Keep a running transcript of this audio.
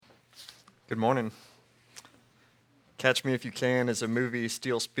Good morning. Catch Me If You Can is a movie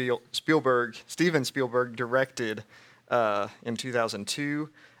Steven Spielberg directed in 2002,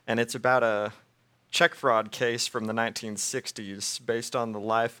 and it's about a check fraud case from the 1960s based on the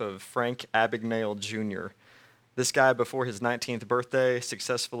life of Frank Abagnale Jr. This guy, before his 19th birthday,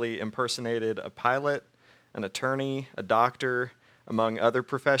 successfully impersonated a pilot, an attorney, a doctor, among other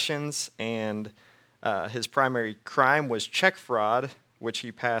professions, and his primary crime was check fraud, which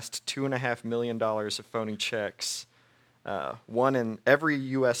he passed $2.5 million of phony checks, one in every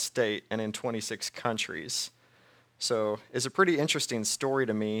U.S. state and in 26 countries. So it's a pretty interesting story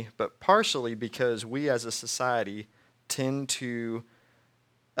to me, but partially because we as a society tend to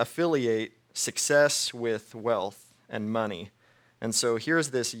affiliate success with wealth and money. And so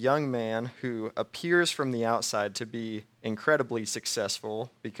here's this young man who appears from the outside to be incredibly successful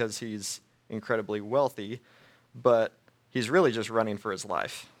because he's incredibly wealthy, but he's really just running for his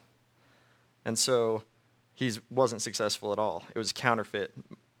life. And so he wasn't successful at all. It was counterfeit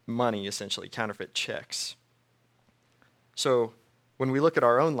money, essentially, counterfeit checks. So when we look at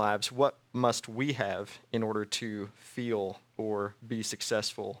our own lives, what must we have in order to feel or be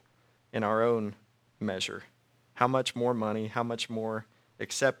successful in our own measure? How much more money, how much more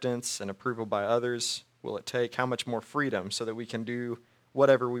acceptance and approval by others will it take? How much more freedom so that we can do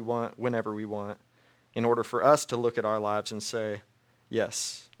whatever we want, whenever we want, in order for us to look at our lives and say,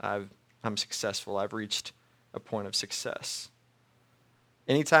 yes, I'm successful. I've reached a point of success.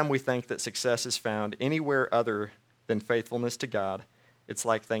 Anytime we think that success is found anywhere other than faithfulness to God, it's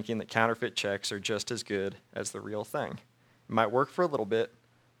like thinking that counterfeit checks are just as good as the real thing. It might work for a little bit,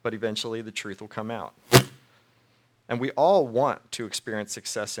 but eventually the truth will come out. And we all want to experience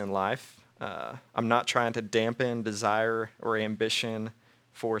success in life. I'm not trying to dampen desire or ambition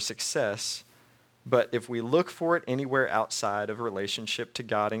for success, but if we look for it anywhere outside of relationship to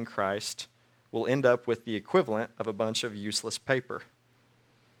God in Christ, we'll end up with the equivalent of a bunch of useless paper.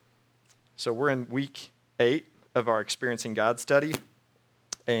 So we're in week 8 of our Experiencing God study,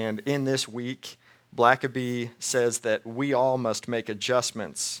 and in this week, Blackaby says that we all must make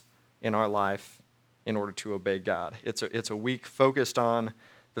adjustments in our life in order to obey God. It's a week focused on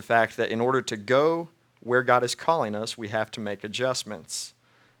the fact that in order to go where God is calling us, we have to make adjustments.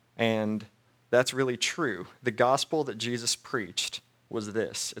 And that's really true. The gospel that Jesus preached was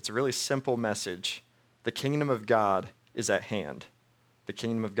this. It's a really simple message. The kingdom of God is at hand. The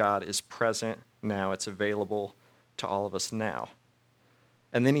kingdom of God is present now. It's available to all of us now.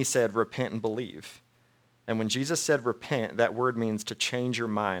 And then he said, repent and believe. And when Jesus said repent, that word means to change your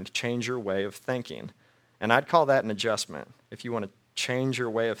mind, change your way of thinking. And I'd call that an adjustment. If you want to change your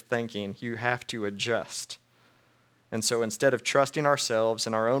way of thinking, you have to adjust. And so instead of trusting ourselves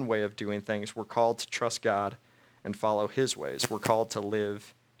and our own way of doing things, we're called to trust God and follow his ways. We're called to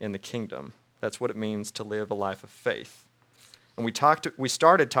live in the kingdom. That's what it means to live a life of faith. And we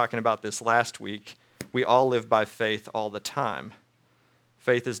started talking about this last week. We all live by faith all the time.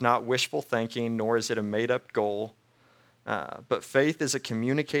 Faith is not wishful thinking, nor is it a made-up goal. But faith is a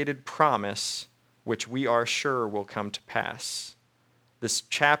communicated promise which we are sure will come to pass. This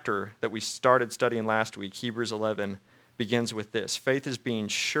chapter that we started studying last week, Hebrews 11, begins with this. Faith is being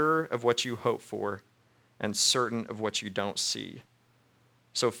sure of what you hope for and certain of what you don't see.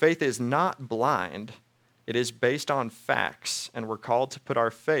 So faith is not blind. It is based on facts, and we're called to put our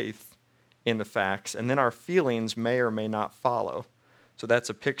faith in the facts, and then our feelings may or may not follow. So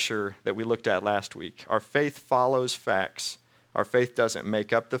that's a picture that we looked at last week. Our faith follows facts. Our faith doesn't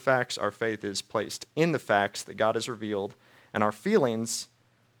make up the facts. Our faith is placed in the facts that God has revealed, and our feelings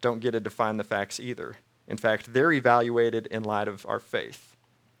don't get to define the facts either. In fact, they're evaluated in light of our faith.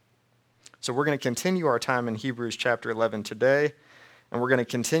 So we're going to continue our time in Hebrews chapter 11 today, and we're going to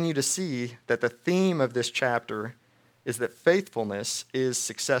continue to see that the theme of this chapter is that faithfulness is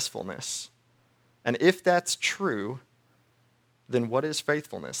successfulness. And if that's true, then what is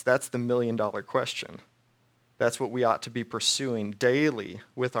faithfulness? That's the million-dollar question. That's what we ought to be pursuing daily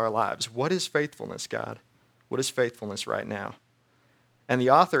with our lives. What is faithfulness, God? What is faithfulness right now? And the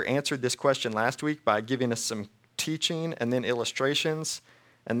author answered this question last week by giving us some teaching and then illustrations.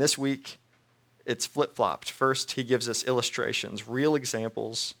 And this week, it's flip-flopped. First, he gives us illustrations, real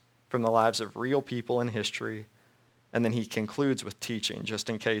examples from the lives of real people in history. And then he concludes with teaching, just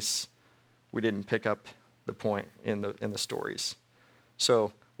in case we didn't pick up the point in the stories.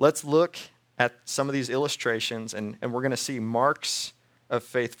 So let's look at some of these illustrations, and we're going to see marks of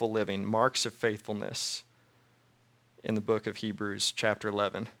faithful living, marks of faithfulness in the book of Hebrews, chapter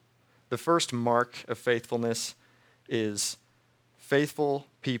 11. The first mark of faithfulness is faithful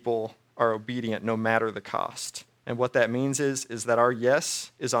people are obedient no matter the cost. And what that means is that our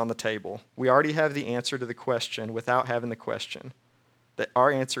yes is on the table. We already have the answer to the question without having the question. That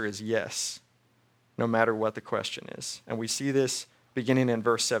our answer is yes, no matter what the question is. And we see this beginning in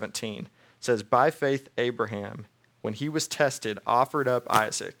verse 17. It says, by faith Abraham, when he was tested, offered up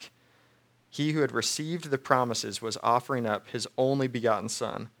Isaac. He who had received the promises was offering up his only begotten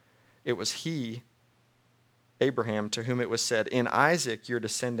son. It was he, Abraham, to whom it was said, in Isaac your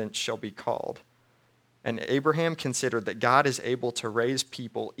descendants shall be called. And Abraham considered that God is able to raise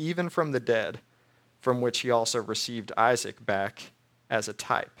people even from the dead, from which he also received Isaac back as a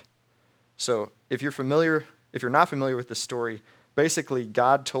type. So if you're not familiar with the story, basically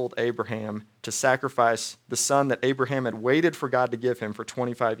God told Abraham to sacrifice the son that Abraham had waited for God to give him for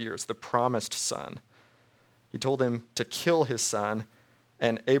 25 years, the promised son. He told him to kill his son,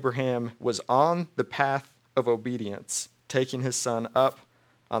 and Abraham was on the path of obedience, taking his son up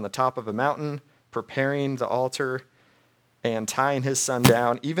on the top of a mountain, preparing the altar, and tying his son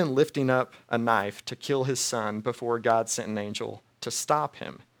down, even lifting up a knife to kill his son before God sent an angel to stop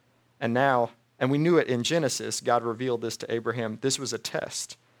him. And we knew it in Genesis, God revealed this to Abraham. This was a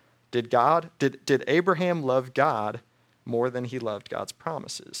test. Did Abraham love God more than he loved God's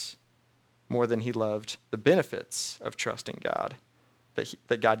promises? More than he loved the benefits of trusting God?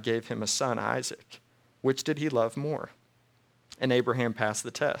 That God gave him a son, Isaac. Which did he love more? And Abraham passed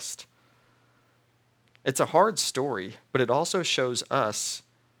the test. It's a hard story, but it also shows us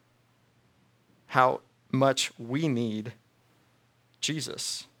how much we need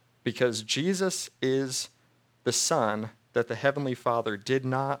Jesus, because Jesus is the Son that the Heavenly Father did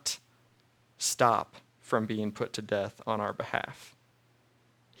not stop from being put to death on our behalf.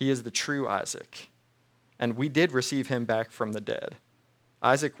 He is the true Isaac, and we did receive him back from the dead.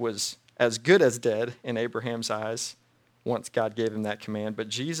 Isaac was as good as dead in Abraham's eyes once God gave him that command, but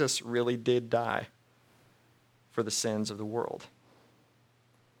Jesus really did die for the sins of the world.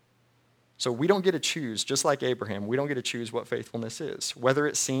 So we don't get to choose, just like Abraham, we don't get to choose what faithfulness is. Whether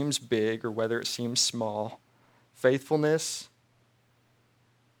it seems big or whether it seems small, faithfulness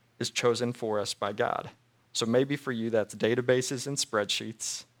is chosen for us by God. So maybe for you that's databases and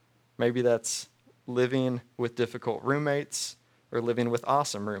spreadsheets. Maybe that's living with difficult roommates or living with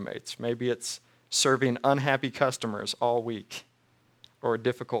awesome roommates. Maybe it's serving unhappy customers all week or a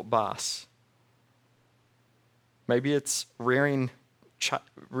difficult boss. Maybe it's rearing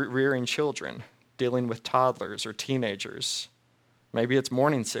children, dealing with toddlers or teenagers. Maybe it's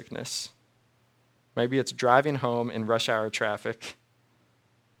morning sickness. Maybe it's driving home in rush hour traffic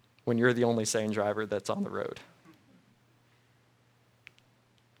when you're the only sane driver that's on the road.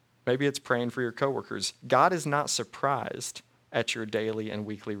 Maybe it's praying for your coworkers. God is not surprised at your daily and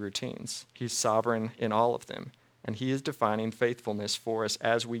weekly routines. He's sovereign in all of them, and he is defining faithfulness for us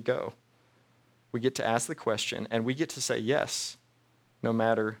as we go. We get to ask the question, and we get to say yes, no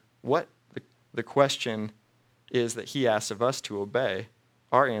matter what the question is that he asks of us to obey.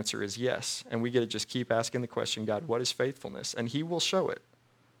 Our answer is yes, and we get to just keep asking the question, God, what is faithfulness? And he will show it.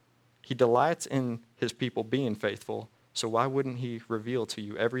 He delights in his people being faithful, so why wouldn't he reveal to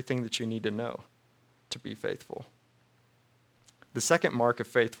you everything that you need to know to be faithful? The second mark of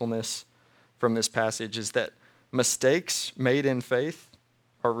faithfulness from this passage is that mistakes made in faith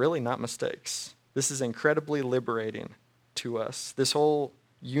are really not mistakes. This is incredibly liberating to us. This whole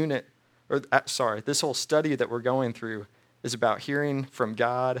this whole study that we're going through is about hearing from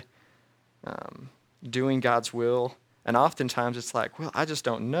God, doing God's will, and oftentimes it's like, well, I just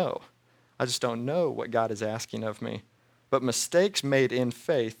don't know. I just don't know what God is asking of me. But mistakes made in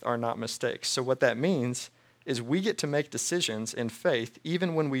faith are not mistakes. So what that means is we get to make decisions in faith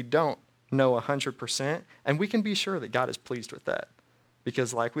even when we don't know 100%, and we can be sure that God is pleased with that.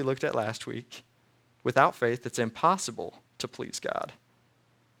 Because like we looked at last week, without faith, it's impossible to please God.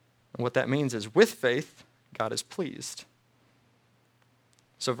 And what that means is with faith, God is pleased.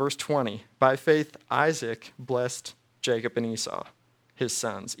 So verse 20, by faith, Isaac blessed Jacob and Esau, his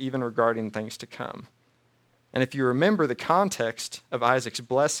sons, even regarding things to come. And if you remember the context of Isaac's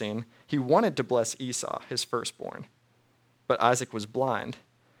blessing, he wanted to bless Esau, his firstborn, but Isaac was blind.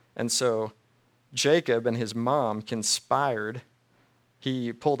 And so Jacob and his mom conspired.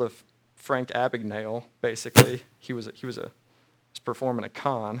 He pulled a Frank Abagnale, basically. He was performing a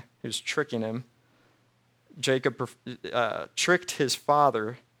con. He was tricking him. Jacob tricked his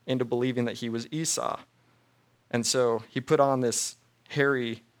father into believing that he was Esau. And so he put on this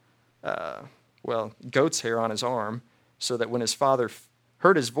hairy, goat's hair on his arm, so that when his father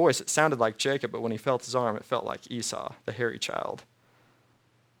heard his voice, it sounded like Jacob, but when he felt his arm, it felt like Esau, the hairy child.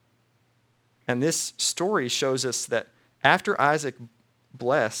 And this story shows us that after Isaac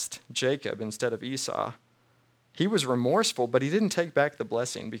blessed Jacob instead of Esau, He was remorseful, but he didn't take back the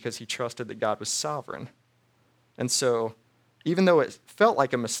blessing because he trusted that God was sovereign. And so, even though it felt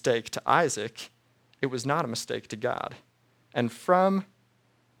like a mistake to Isaac, it was not a mistake to God. And from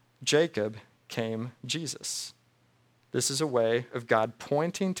Jacob came Jesus. This is a way of God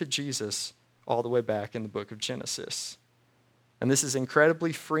pointing to Jesus all the way back in the book of Genesis. And this is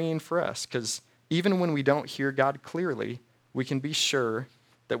incredibly freeing for us because even when we don't hear God clearly, we can be sure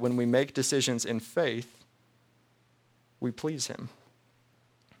that when we make decisions in faith, we please him.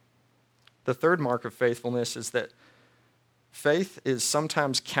 The third mark of faithfulness is that faith is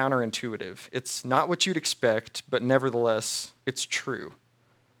sometimes counterintuitive. It's not what you'd expect, but nevertheless, it's true.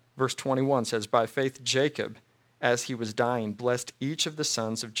 Verse 21 says, "By faith Jacob, as he was dying, blessed each of the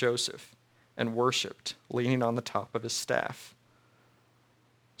sons of Joseph and worshiped, leaning on the top of his staff."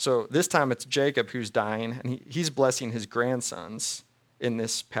 So this time it's Jacob who's dying, and he's blessing his grandsons in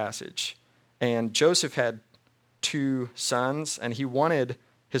this passage. And Joseph had 2 sons, and he wanted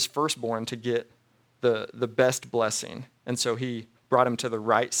his firstborn to get the best blessing. And so he brought him to the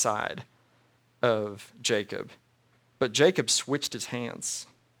right side of Jacob. But Jacob switched his hands.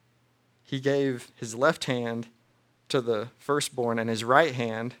 He gave his left hand to the firstborn and his right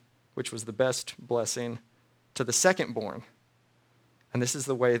hand, which was the best blessing, to the secondborn. And this is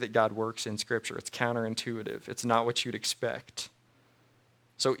the way that God works in Scripture. It's counterintuitive. It's not what you'd expect.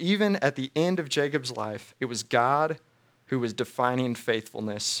 So even at the end of Jacob's life, it was God who was defining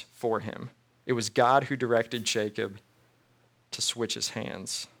faithfulness for him. It was God who directed Jacob to switch his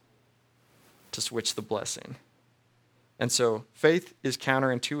hands, to switch the blessing. And so faith is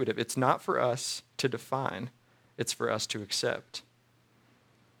counterintuitive. It's not for us to define. It's for us to accept.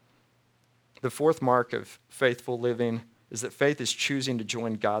 The fourth mark of faithful living is that faith is choosing to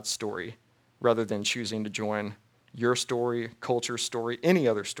join God's story rather than choosing to join your story, culture's story, any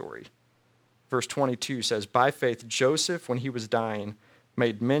other story. Verse 22 says, "By faith Joseph, when he was dying,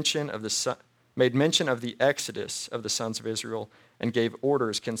 made mention of the exodus of the sons of Israel and gave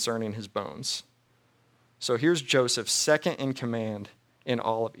orders concerning his bones." So here's Joseph, second in command in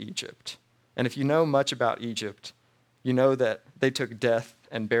all of Egypt. And if you know much about Egypt, you know that they took death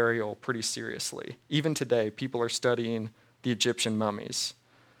and burial pretty seriously. Even today, people are studying the Egyptian mummies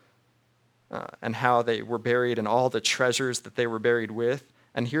and how they were buried and all the treasures that they were buried with.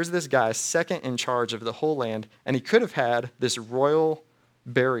 And here's this guy, second in charge of the whole land, and he could have had this royal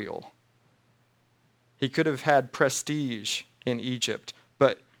burial. He could have had prestige in Egypt,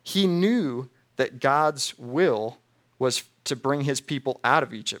 but he knew that God's will was to bring his people out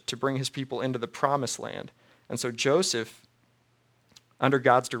of Egypt, to bring his people into the promised land. And so Joseph, under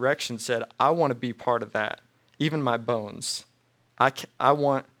God's direction, said, I want to be part of that, even my bones. I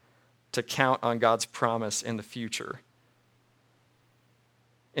want to count on God's promise in the future,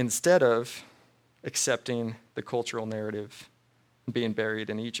 instead of accepting the cultural narrative and being buried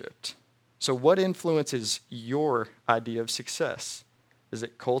in Egypt. So what influences your idea of success? Is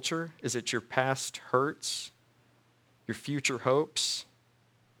it culture? Is it your past hurts? Your future hopes?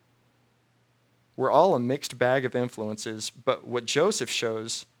 We're all a mixed bag of influences, but what Joseph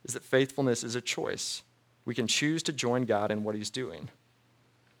shows is that faithfulness is a choice. We can choose to join God in what he's doing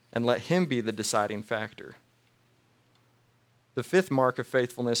and let him be the deciding factor. The fifth mark of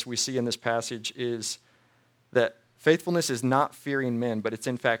faithfulness we see in this passage is that faithfulness is not fearing men, but it's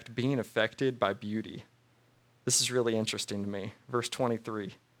in fact being affected by beauty. This is really interesting to me. Verse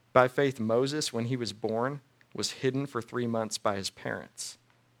 23, "By faith Moses, when he was born, was hidden for 3 months by his parents,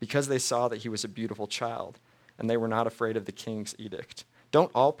 because they saw that he was a beautiful child, and they were not afraid of the king's edict."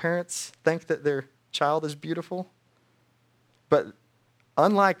 Don't all parents think that their child is beautiful? But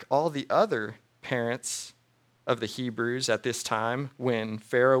unlike all the other parents of the Hebrews at this time, when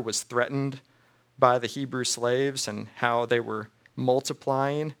Pharaoh was threatened by the Hebrew slaves and how they were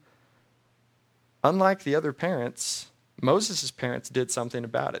multiplying, unlike the other parents, Moses' parents did something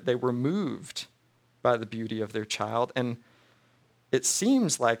about it. They were moved by the beauty of their child, and it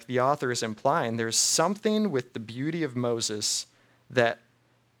seems like the author is implying there's something with the beauty of Moses that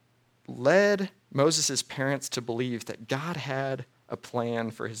led Moses' parents to believe that God had a plan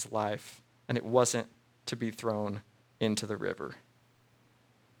for his life, and it wasn't to be thrown into the river.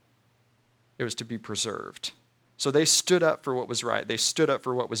 It was to be preserved. So they stood up for what was right. They stood up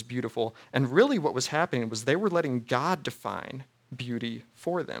for what was beautiful. And really what was happening was they were letting God define beauty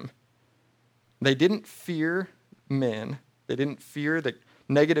for them. They didn't fear men. They didn't fear the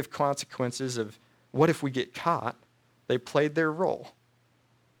negative consequences of what if we get caught. They played their role.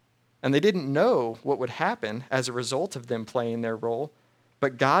 And they didn't know what would happen as a result of them playing their role,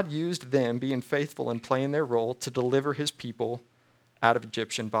 but God used them being faithful and playing their role to deliver his people out of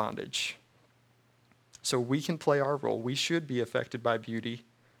Egyptian bondage. So we can play our role. We should be affected by beauty,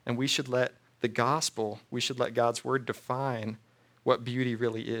 and we should let the gospel, we should let God's word define what beauty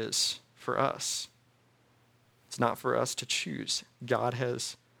really is for us. It's not for us to choose. God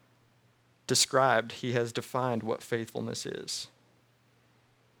has described, he has defined what faithfulness is.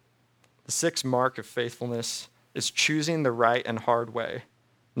 The sixth mark of faithfulness is choosing the right and hard way,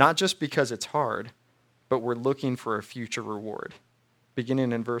 not just because it's hard, but we're looking for a future reward.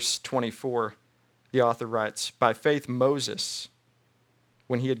 Beginning in verse 24, the author writes, "By faith Moses,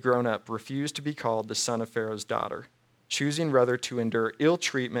 when he had grown up, refused to be called the son of Pharaoh's daughter, choosing rather to endure ill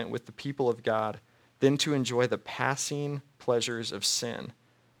treatment with the people of God than to enjoy the passing pleasures of sin,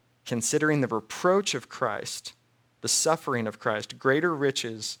 considering the reproach of Christ, the suffering of Christ, greater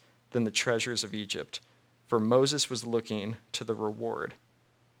riches than the treasures of Egypt, for Moses was looking to the reward."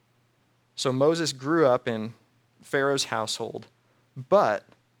 So Moses grew up in Pharaoh's household, but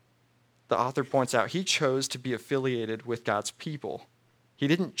the author points out he chose to be affiliated with God's people. He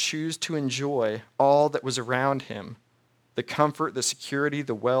didn't choose to enjoy all that was around him, the comfort, the security,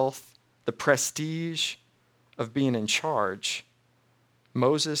 the wealth, the prestige of being in charge.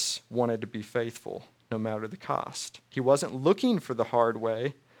 Moses wanted to be faithful no matter the cost. He wasn't looking for the hard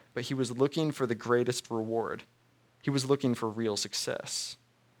way, but he was looking for the greatest reward. He was looking for real success.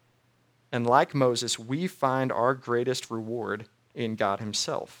 And like Moses, we find our greatest reward in God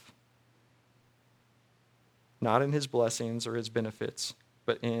himself. Not in his blessings or his benefits,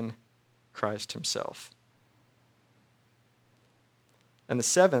 but in Christ himself. And the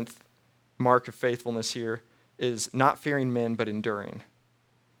seventh mark of faithfulness here is not fearing men, but enduring.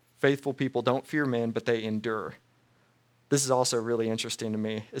 Faithful people don't fear men, but they endure. This is also really interesting to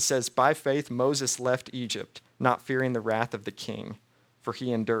me. It says, "By faith Moses left Egypt, not fearing the wrath of the king, for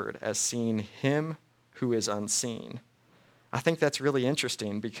he endured as seeing him who is unseen." I think that's really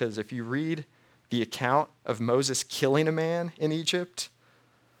interesting because if you read the account of Moses killing a man in Egypt,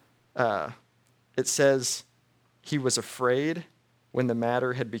 it says he was afraid when the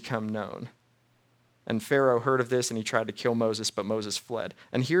matter had become known. And Pharaoh heard of this and he tried to kill Moses, but Moses fled.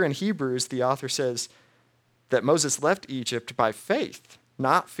 And here in Hebrews, the author says that Moses left Egypt by faith,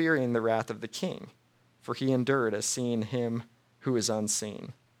 not fearing the wrath of the king, for he endured as seeing him who is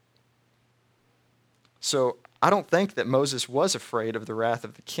unseen. So I don't think that Moses was afraid of the wrath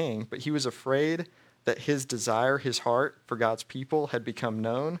of the king, but he was afraid that his desire, his heart for God's people had become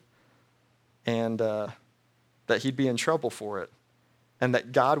known, and that he'd be in trouble for it, and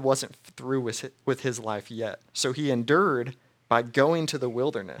that God wasn't through with his life yet. So he endured by going to the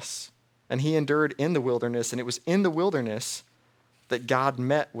wilderness, and he endured in the wilderness, and it was in the wilderness that God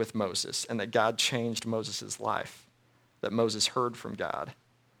met with Moses and that God changed Moses' life, that Moses heard from God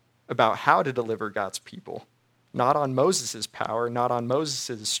about how to deliver God's people, not on Moses' power, not on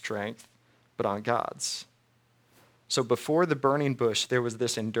Moses' strength, but on God's. So before the burning bush, there was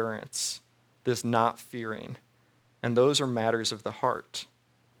this endurance, this not fearing, and those are matters of the heart.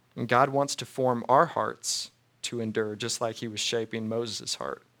 And God wants to form our hearts to endure, just like he was shaping Moses'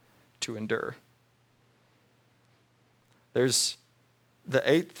 heart to endure. There's the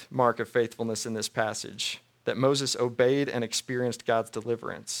eighth mark of faithfulness in this passage, that Moses obeyed and experienced God's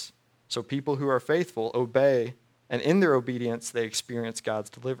deliverance. So people who are faithful obey, and in their obedience, they experience God's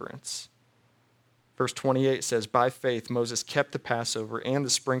deliverance. Verse 28 says, "By faith Moses kept the Passover and the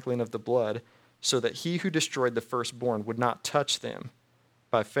sprinkling of the blood, so that he who destroyed the firstborn would not touch them.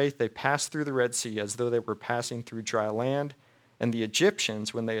 By faith they passed through the Red Sea as though they were passing through dry land, and the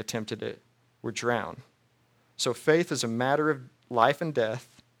Egyptians, when they attempted it, were drowned." So faith is a matter of life and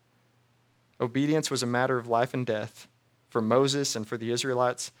death. Obedience was a matter of life and death for Moses and for the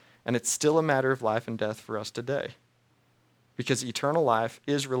Israelites, and it's still a matter of life and death for us today. Because eternal life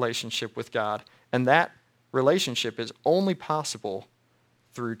is relationship with God, and that relationship is only possible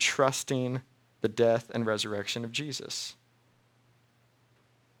through trusting the death and resurrection of Jesus.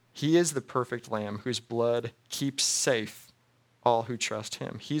 He is the perfect lamb whose blood keeps safe all who trust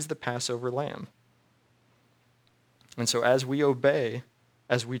him. He's the Passover lamb. And so as we obey,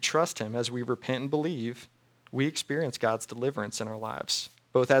 as we trust him, as we repent and believe, we experience God's deliverance in our lives.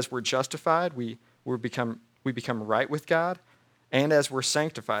 Both as we're justified, we become right with God, and as we're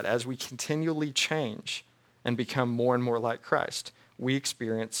sanctified, as we continually change and become more and more like Christ, we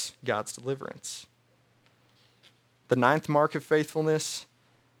experience God's deliverance. The ninth mark of faithfulness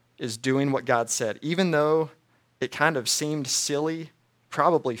is doing what God said. Even though it kind of seemed silly,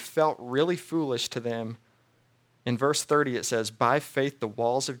 probably felt really foolish to them, in verse 30 it says, "By faith the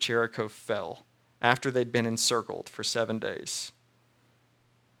walls of Jericho fell after they'd been encircled for 7 days."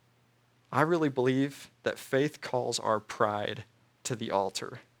 I really believe that faith calls our pride to the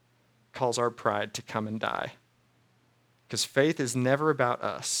altar. cause our pride to come and die. Because faith is never about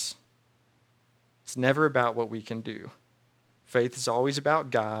us. It's never about what we can do. Faith is always about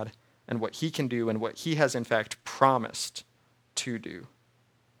God and what he can do and what he has in fact promised to do.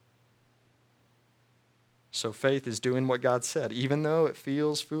 So faith is doing what God said, even though it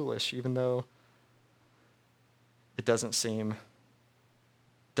feels foolish, even though it doesn't seem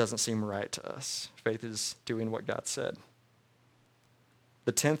right to us. Faith is doing what God said.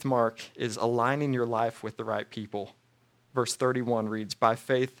 The 10th mark is aligning your life with the right people. Verse 31 reads, "By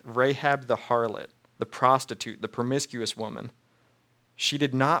faith, Rahab the harlot, the prostitute, the promiscuous woman, she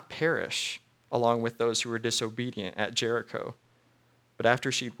did not perish along with those who were disobedient at Jericho, but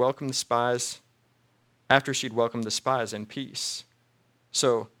after she'd welcomed the spies in peace."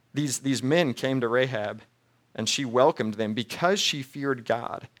 So these men came to Rahab, and she welcomed them because she feared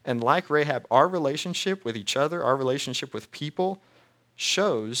God. And like Rahab, our relationship with each other, our relationship with people,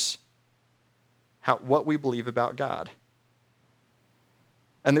 shows what we believe about God.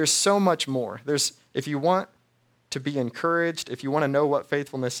 And there's so much more. If you want to be encouraged, if you want to know what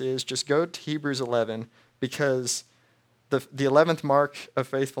faithfulness is, just go to Hebrews 11, because the 11th mark of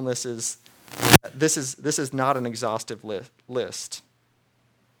faithfulness is this is not an exhaustive list.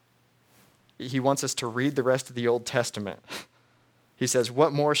 He wants us to read the rest of the Old Testament. He says,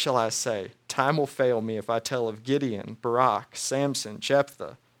 "What more shall I say? Time will fail me if I tell of Gideon, Barak, Samson,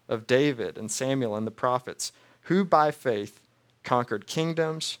 Jephthah, of David and Samuel and the prophets, who by faith conquered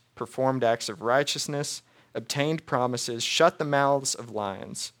kingdoms, performed acts of righteousness, obtained promises, shut the mouths of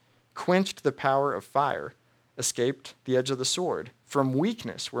lions, quenched the power of fire, escaped the edge of the sword, from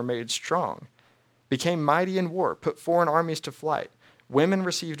weakness were made strong, became mighty in war, put foreign armies to flight. Women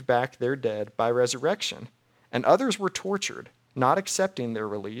received back their dead by resurrection, and others were tortured, not accepting their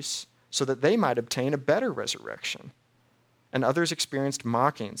release, so that they might obtain a better resurrection. And others experienced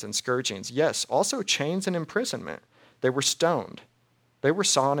mockings and scourgings, yes, also chains and imprisonment. They were stoned. They were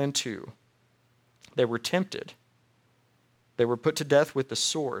sawn in two. They were tempted. They were put to death with the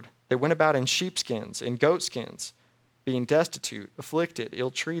sword. They went about in sheepskins, in goatskins, being destitute, afflicted,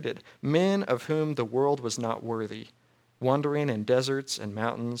 ill-treated, men of whom the world was not worthy, wandering in deserts and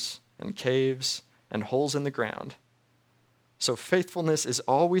mountains and caves and holes in the ground." So faithfulness is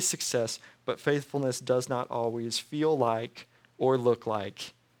always success, but faithfulness does not always feel like or look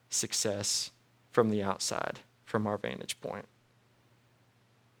like success from the outside, from our vantage point.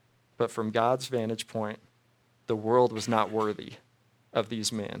 But from God's vantage point, the world was not worthy of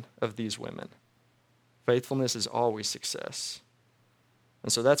these men, of these women. Faithfulness is always success.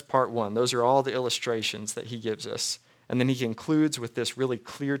 And so that's part one. Those are all the illustrations that he gives us. And then he concludes with this really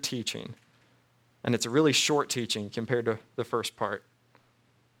clear teaching. And it's a really short teaching compared to the first part.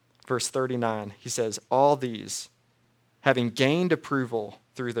 Verse 39, he says, "All these, having gained approval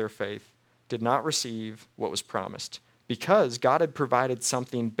through their faith, did not receive what was promised, because God had provided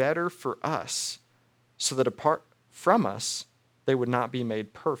something better for us, so that apart from us, they would not be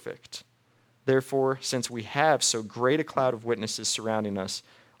made perfect. Therefore, since we have so great a cloud of witnesses surrounding us,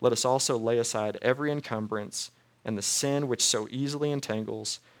 let us also lay aside every encumbrance and the sin which so easily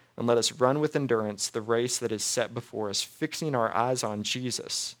entangles, and let us run with endurance the race that is set before us, fixing our eyes on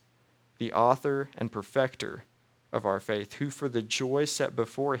Jesus, the author and perfecter of our faith, who for the joy set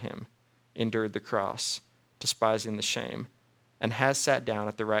before him endured the cross, despising the shame, and has sat down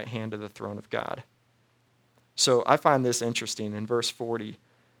at the right hand of the throne of God." So I find this interesting. In verse 40,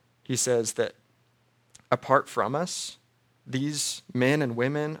 he says that apart from us, these men and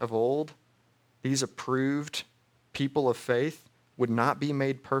women of old, these approved people of faith, would not be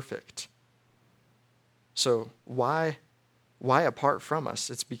made perfect. So why apart from us?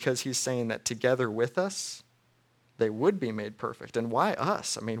 It's because he's saying that together with us, they would be made perfect. And why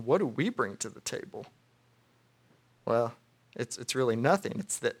us? I mean, what do we bring to the table? Well, it's really nothing.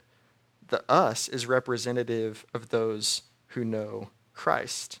 It's that the us is representative of those who know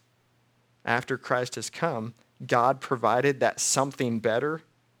Christ. After Christ has come, God provided that something better.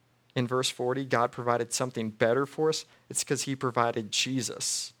 In verse 40, God provided something better for us. It's because he provided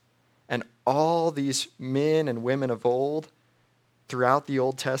Jesus. And all these men and women of old throughout the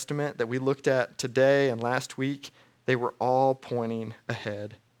Old Testament that we looked at today and last week, they were all pointing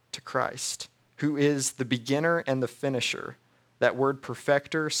ahead to Christ, who is the beginner and the finisher. That word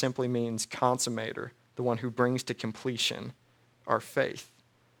perfecter simply means consummator, the one who brings to completion our faith.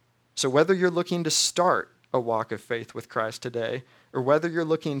 So whether you're looking to start a walk of faith with Christ today, or whether you're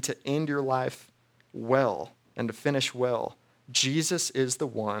looking to end your life well and to finish well, Jesus is the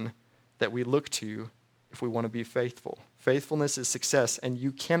one that we look to if we want to be faithful. Faithfulness is success, and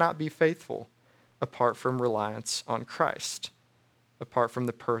you cannot be faithful apart from reliance on Christ. apart from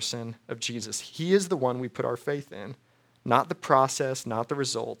the person of Jesus. He is the one we put our faith in, not the process, not the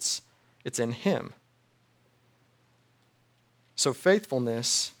results. It's in him. So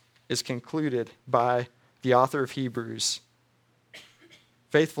faithfulness is concluded by the author of Hebrews.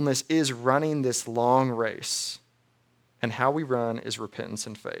 Faithfulness is running this long race, and how we run is repentance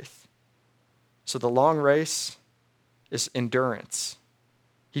and faith. So the long race is endurance.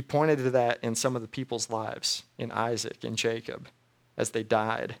 He pointed to that in some of the people's lives, in Isaac and Jacob, as they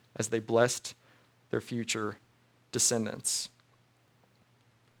died, as they blessed their future descendants.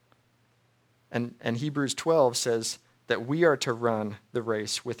 And Hebrews 12 says that we are to run the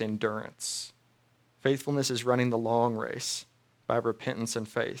race with endurance. Faithfulness is running the long race by repentance and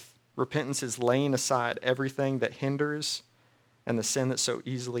faith. Repentance is laying aside everything that hinders and the sin that so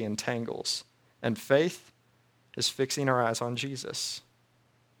easily entangles. And faith is fixing our eyes on Jesus.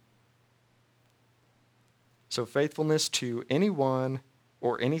 So faithfulness to anyone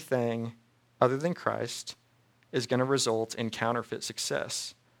or anything other than Christ is going to result in counterfeit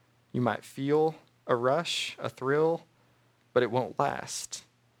success. You might feel a rush, a thrill, but it won't last.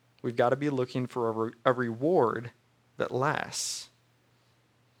 We've got to be looking for a reward that lasts.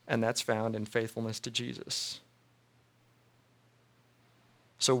 And that's found in faithfulness to Jesus.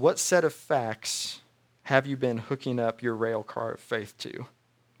 So what set of facts have you been hooking up your rail car of faith to?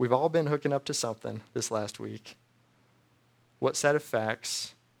 We've all been hooking up to something this last week. What set of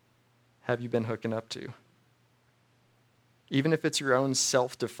facts have you been hooking up to? Even if it's your own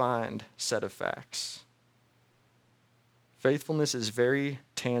self-defined set of facts. Faithfulness is very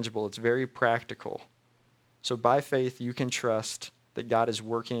tangible. It's very practical. So by faith, you can trust that God is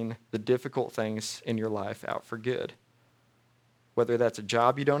working the difficult things in your life out for good. Whether that's a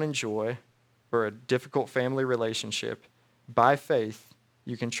job you don't enjoy or a difficult family relationship, by faith,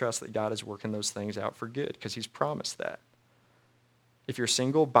 you can trust that God is working those things out for good because he's promised that. If you're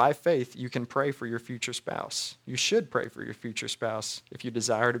single, by faith, you can pray for your future spouse. You should pray for your future spouse if you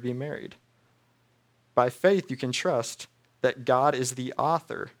desire to be married. By faith, you can trust that God is the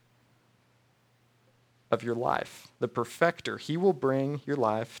author of your life, the perfecter. He will bring your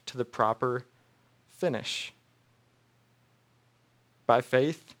life to the proper finish. By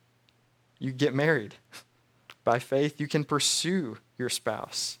faith, you get married. By faith, you can pursue your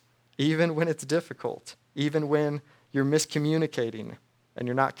spouse, even when it's difficult, even when you're miscommunicating and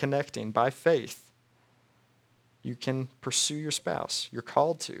you're not connecting. By faith, you can pursue your spouse. You're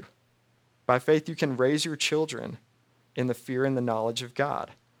called to. By faith, you can raise your children in the fear and the knowledge of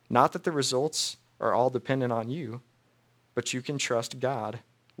God. Not that the results are all dependent on you, but you can trust God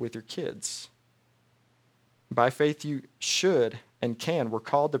with your kids. By faith, you should and can. We're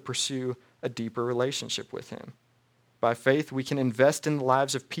called to pursue a deeper relationship with him. By faith, we can invest in the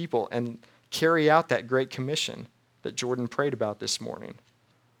lives of people and carry out that great commission that Jordan prayed about this morning.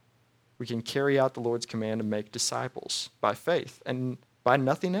 We can carry out the Lord's command to make disciples by faith and by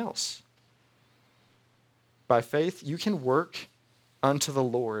nothing else. By faith, you can work unto the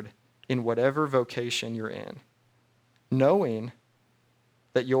Lord in whatever vocation you're in, knowing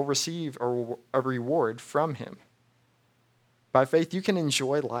that you'll receive a reward from him. By faith, you can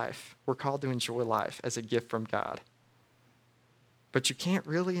enjoy life. We're called to enjoy life as a gift from God. But you can't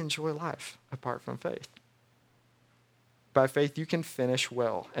really enjoy life apart from faith. By faith, you can finish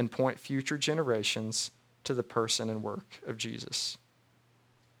well and point future generations to the person and work of Jesus.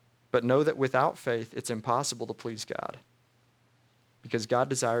 But know that without faith, it's impossible to please God, because God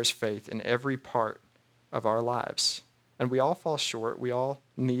desires faith in every part of our lives. And we all fall short. We all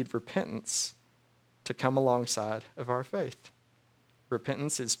need repentance to come alongside of our faith.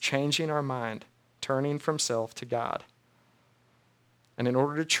 Repentance is changing our mind, turning from self to God. And in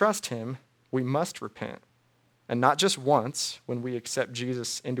order to trust him, we must repent. And not just once when we accept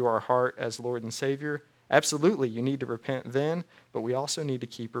Jesus into our heart as Lord and Savior. Absolutely, you need to repent then, but we also need to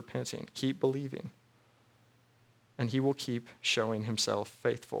keep repenting, keep believing. And he will keep showing himself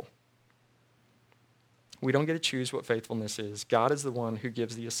faithful. We don't get to choose what faithfulness is. God is the one who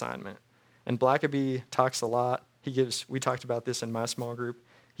gives the assignment. And Blackaby talks a lot. We talked about this in my small group.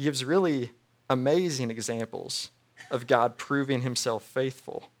 He gives really amazing examples of God proving himself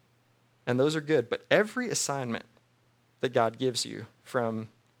faithful. And those are good. But every assignment that God gives you, from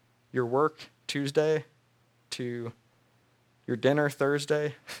your work Tuesday to your dinner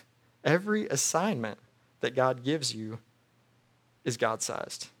Thursday, every assignment that God gives you is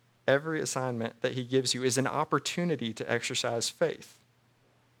God-sized. Every assignment that he gives you is an opportunity to exercise faith.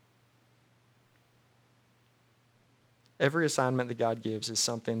 Every assignment that God gives is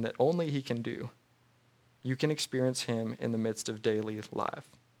something that only he can do. You can experience him in the midst of daily life.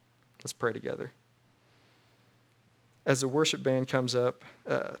 Let's pray together. as the worship band comes up,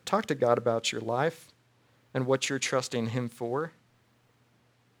 talk to God about your life and what you're trusting him for.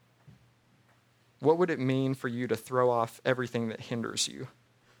 What would it mean for you to throw off everything that hinders you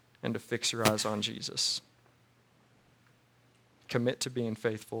and to fix your eyes on Jesus? Commit to being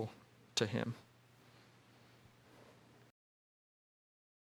faithful to him.